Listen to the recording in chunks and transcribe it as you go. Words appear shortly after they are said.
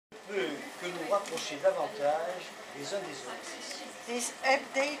rapprocher davantage les uns des autres. This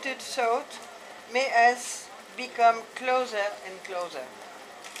updated thought may us become closer and closer.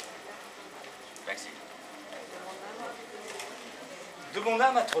 Maxime. De mon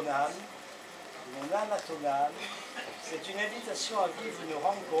âme à ton âme, c'est une invitation à vivre une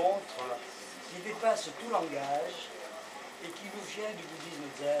rencontre qui dépasse tout langage et qui nous vient du bouddhisme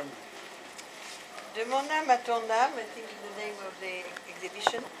zen. De mon âme à ton âme, I think is the name of the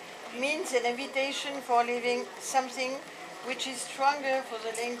exhibition, means an invitation for living something which is stronger for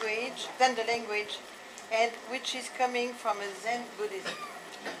the language than the language and which is coming from a Zen Buddhism.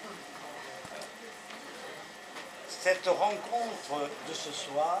 Cette rencontre de ce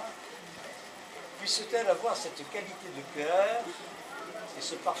soir, puisse-t-elle avoir cette qualité de cœur et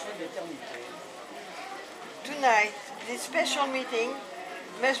ce parfum d'éternité. Tonight, this special meeting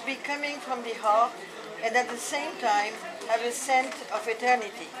must be coming from the heart and at the same time have a scent of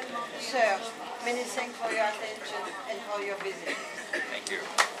eternity. Sir, many thanks for your attention and for your visit. Thank you.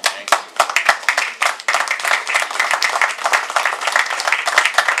 Thanks.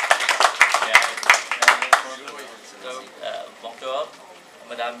 Bonjour,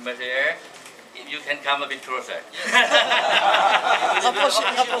 Madame Ambassadeur. You can come a bit closer.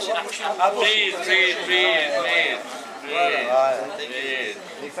 Please.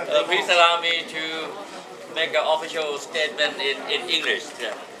 Please allow me to make an official statement in English.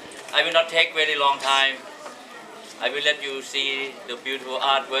 I will not take very long time. I will let you see the beautiful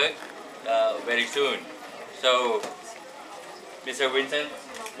artwork very soon. So, Mr. Vincent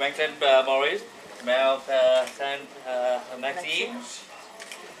Maurice, Mayor of Sainte Maxime,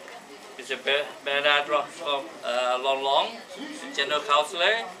 Mr. Bernard Long, General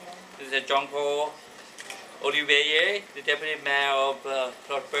Councillor, Mr. Jean-Paul Olivier, the Deputy Mayor of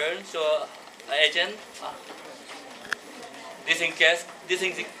Part2, so agent,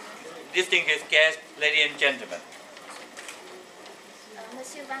 distinguished guests, ladies and gentlemen.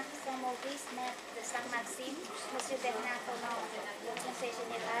 Monsieur Vincent Maurice, maire de Sainte-Maxime, Monsieur Bernard Long, le conseil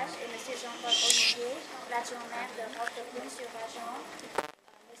général, et Monsieur Jean-Paul Olivier, l'adjoint maire de Roquebrune-sur-Argent,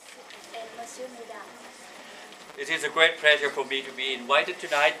 Monsieur Mesdames. It is a great pleasure for me to be invited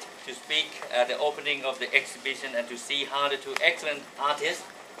tonight to speak at the opening of the exhibition and to see how the two excellent artists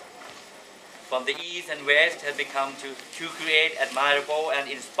from the East and West have become to create admirable and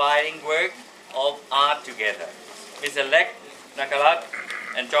inspiring work of art together. Mr. Lek Nakarat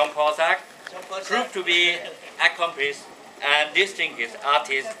and John Kozak proved to be accomplished and distinguished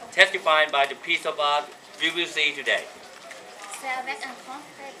artists testifying by the piece of art we will see today. C'est avec un grand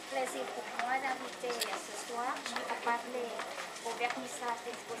plaisir pour moi d'inviter ce soir à parler au vernissage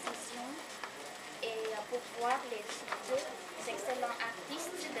d'exposition et pour voir les deux excellents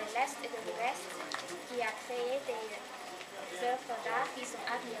artistes de l'Est et de l'Ouest qui ont créé des œuvres d'art qui sont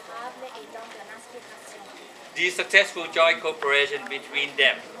admirables et donnent de l'inspiration. This successful joint cooperation between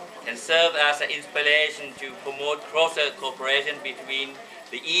them can serve as an inspiration to promote closer cooperation between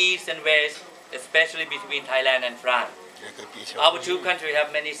the East and West, especially between Thailand and France. Our two countries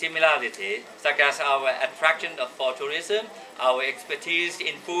have many similarities, such as our attraction for tourism, our expertise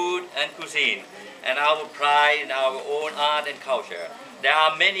in food and cuisine, and our pride in our own art and culture. There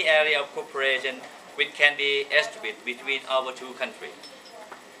are many areas of cooperation which can be established between our two countries.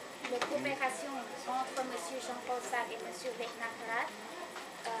 La coopération entre M. Jean-Paul Sartre et M. Nakarat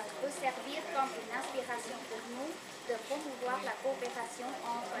peut servir comme une inspiration pour nous de promouvoir la coopération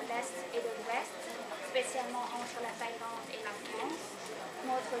entre l'Est et l'Ouest, spécialement entre la Thaïlande et la France.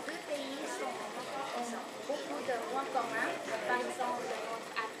 Nos deux pays ont beaucoup de points communs, par exemple notre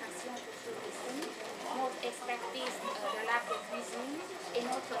attraction pour le tourisme, notre expertise de l'art de cuisine et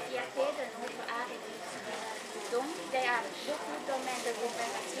notre fierté de notre art et culture. Donc, il y a beaucoup de domaines de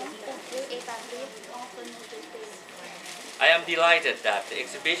coopération qu'on peut établir entre nos deux pays. I am delighted that the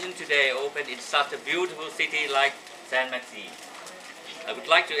exhibition today opened in such a beautiful city like Sainte Maxime. I would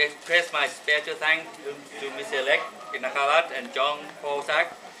like to express my special thanks to Mr. Lek Nakarat and John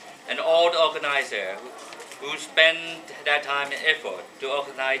Kozak and all the organizers who spent their time and effort to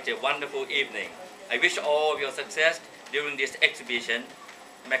organize a wonderful evening. I wish all of your success during this exhibition.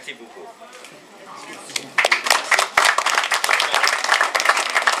 Merci beaucoup.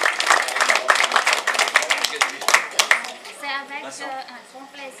 C'est avec un grand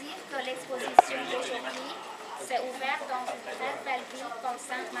plaisir que l'exposition d'aujourd'hui s'est ouverte dans une très belle ville comme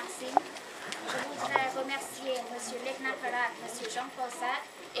Sainte-Maxime. Je voudrais remercier M. Lek Nakarat, M. Jean Kozak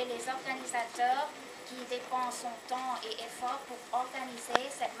et les organisateurs qui dépensent son temps et effort pour organiser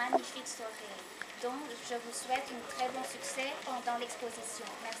cette magnifique soirée. Donc, je vous souhaite un très bon succès pendant l'exposition.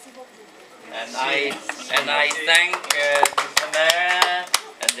 Merci beaucoup. And I thank the mayor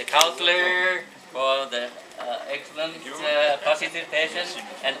and the counselor for the excellent participation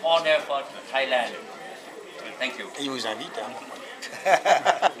and honor for Thailand. Thank you. Il vous invite. Hein.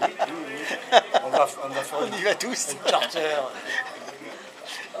 On va faire On y va tous. une charter.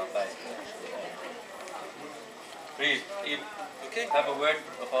 Please, if Okay. have a word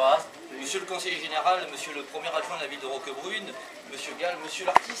for us. Monsieur le conseiller général, monsieur le premier adjoint de la ville de Roquebrune, monsieur Gall, monsieur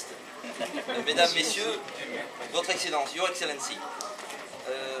l'artiste, mesdames, messieurs, votre excellence, your excellency.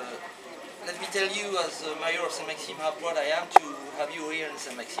 Let me tell you, as mayor of Sainte-Maxime, how proud I am to have you here in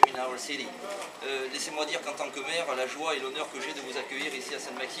Sainte-Maxime, in our city. Laissez-moi dire qu'en tant que maire, la joie et l'honneur que j'ai de vous accueillir ici à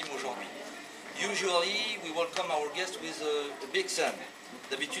Sainte-Maxime aujourd'hui. Usually, we welcome our guests with a big sun.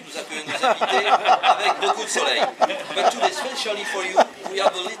 D'habitude, nous accueillons nos invités avec beaucoup de soleil. But today, especially for you, we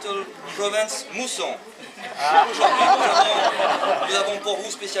have a little province mousson. Aujourd'hui, nous avons pour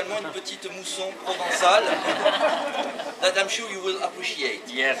vous spécialement une petite mousson provençale that I'm sure you will appreciate.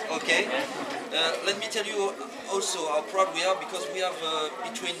 Yes. Okay. Let me tell you also how proud we are because we have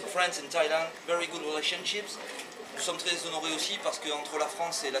between France and Thailand very good relationships. Nous sommes très honorés aussi parce qu'entre la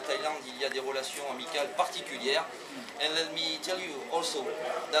France et la Thaïlande, il y a des relations amicales particulières. And let me tell you also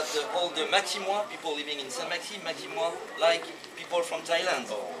that all the Maximois, people living in Sainte-Maxime, Maximois like people from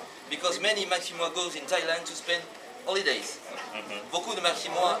Thailand. Because many Maximois goes in Thailand to spend holidays. Beaucoup de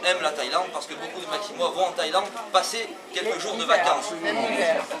Maximois aiment la Thaïlande parce que beaucoup de Maximois vont en Thaïlande passer quelques jours de vacances.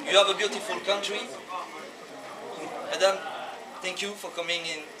 You have a beautiful country. Madame, thank you for coming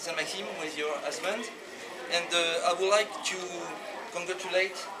in Sainte-Maxime with your husband. And I would like to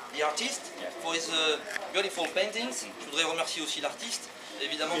congratulate the artist for his beautiful paintings. Je voudrais remercier aussi l'artiste,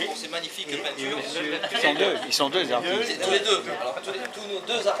 évidemment, pour ses magnifiques peintures. Ils sont deux artistes. C'est tous les deux. Alors tous nos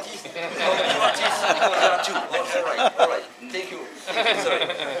deux artistes. Two artists, because there are two. All right. Thank you. Sorry.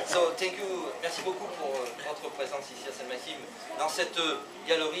 So thank you. Merci beaucoup pour votre présence ici à Sainte-Maxime dans cette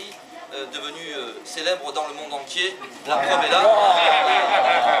galerie devenue célèbre dans le monde entier. La preuve est là.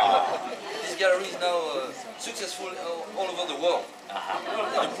 This gallery is now successful all over the world.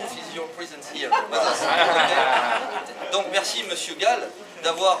 And the proof is your presence here. Donc merci Monsieur Gall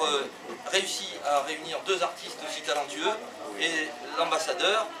d'avoir réussi à réunir deux artistes aussi talentueux et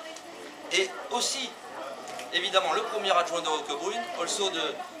l'ambassadeur et aussi évidemment le premier adjoint de Roquebrune, also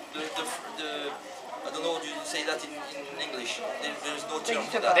I don't know how you say that in English. There is no term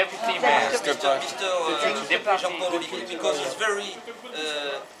for that. Mr. Jean-Paul Olivier, because he's very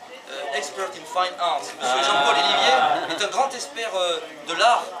expert in fine arts. Monsieur Jean-Paul Olivier est un grand expert de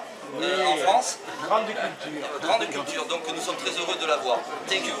l'art en France. Grande culture, donc nous sommes très heureux de l'avoir.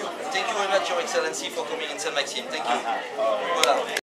 Thank you very much, Your Excellency, for coming in Sainte-Maxime. Thank you. Voilà.